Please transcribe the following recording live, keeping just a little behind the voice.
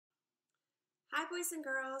Hi boys and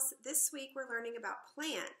girls, this week we're learning about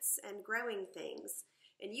plants and growing things,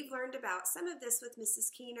 and you've learned about some of this with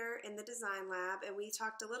Mrs. Keener in the design lab, and we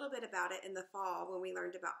talked a little bit about it in the fall when we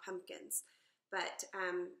learned about pumpkins. But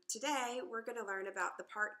today we're going to learn about the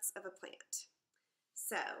parts of a plant.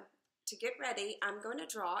 So to get ready, I'm going to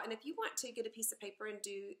draw, and if you want to get a piece of paper and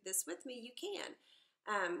do this with me, you can.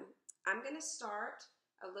 I'm going to start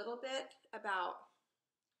a little bit about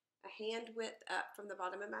a hand width up from the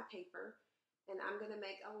bottom of my paper. And I'm going to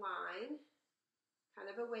make a line, kind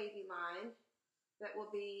of a wavy line, that will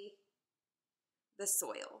be the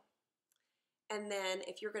soil. And then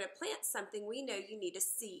if you're going to plant something, we know you need a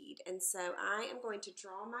seed. And so I am going to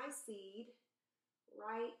draw my seed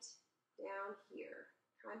right down here,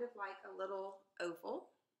 kind of like a little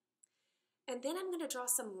oval. And then I'm going to draw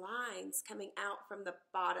some lines coming out from the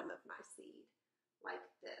bottom of my seed, like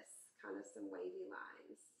this, kind of some wavy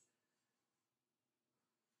lines.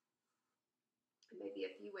 Maybe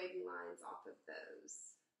a few wavy lines off of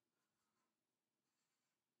those.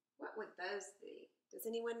 What would those be? Does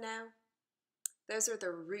anyone know? Those are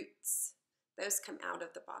the roots. Those come out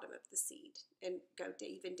of the bottom of the seed and go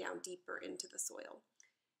even down deeper into the soil.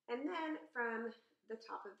 And then from the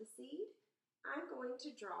top of the seed, I'm going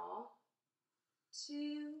to draw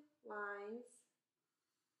two lines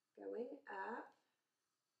going up.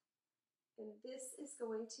 And this is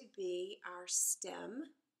going to be our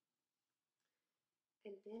stem.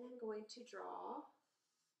 And then I'm going to draw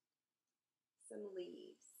some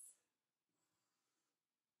leaves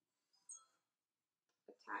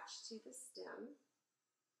attached to the stem.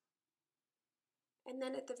 And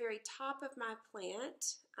then at the very top of my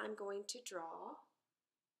plant, I'm going to draw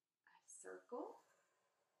a circle.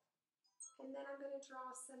 And then I'm going to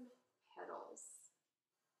draw some petals.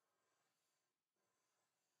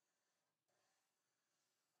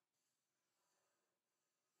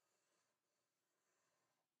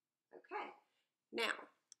 Okay, now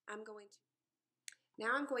I'm going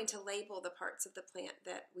to label the parts of the plant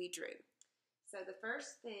that we drew. So the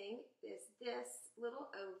first thing is this little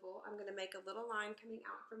oval. I'm going to make a little line coming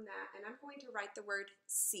out from that, and I'm going to write the word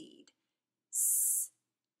seed. S-E-D.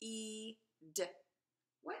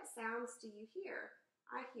 What sounds do you hear?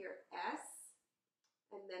 I hear S,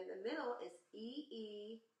 and then the middle is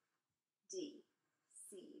E-E-D,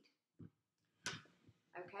 seed.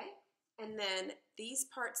 Okay? And then these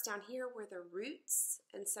parts down here were the roots,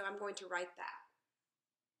 and so I'm going to write that.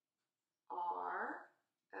 R-O-O-T-S,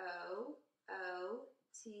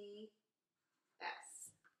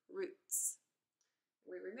 roots.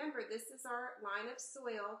 We remember this is our line of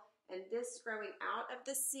soil, and this growing out of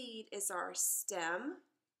the seed is our stem.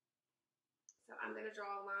 So I'm going to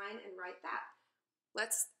draw a line and write that.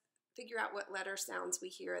 Let's figure out what letter sounds we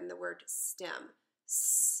hear in the word stem.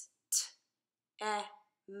 S-T-E-M,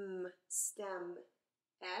 stem,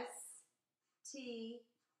 S-T-E-M.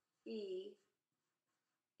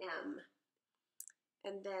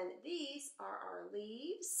 And then these are our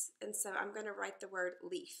leaves, and so I'm going to write the word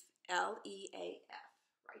leaf, L-E-A-F,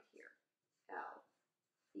 right here,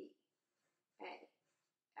 L-E-A-F.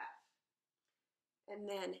 And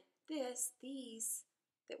then these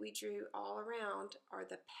that we drew all around are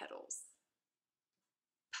the petals.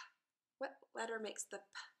 P. What letter makes the P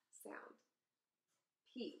sound?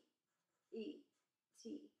 P-E-T-A-L-S.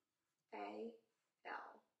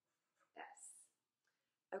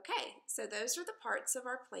 Okay, so those are the parts of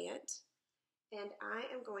our plant, and I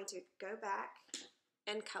am going to go back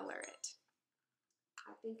and color it.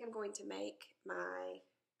 I think I'm going to make my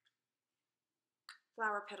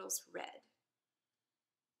flower petals red.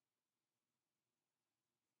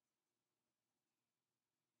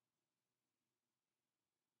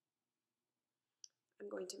 I'm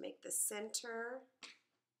going to make the center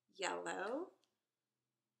yellow.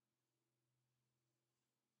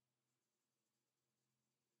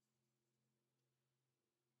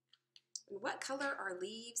 And what color are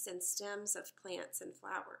leaves and stems of plants and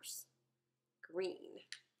flowers? Green.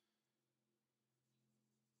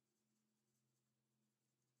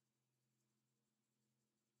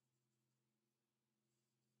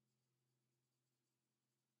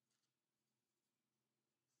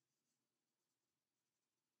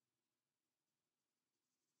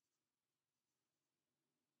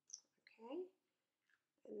 Okay,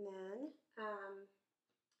 and then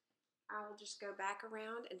I'll just go back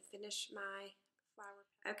around and finish my flower.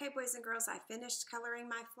 Okay, boys and girls, I finished coloring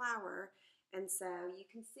my flower, and so you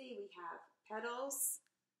can see we have petals,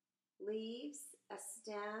 leaves, a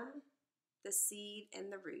stem, the seed,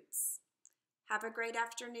 and the roots. Have a great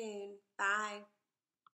afternoon. Bye.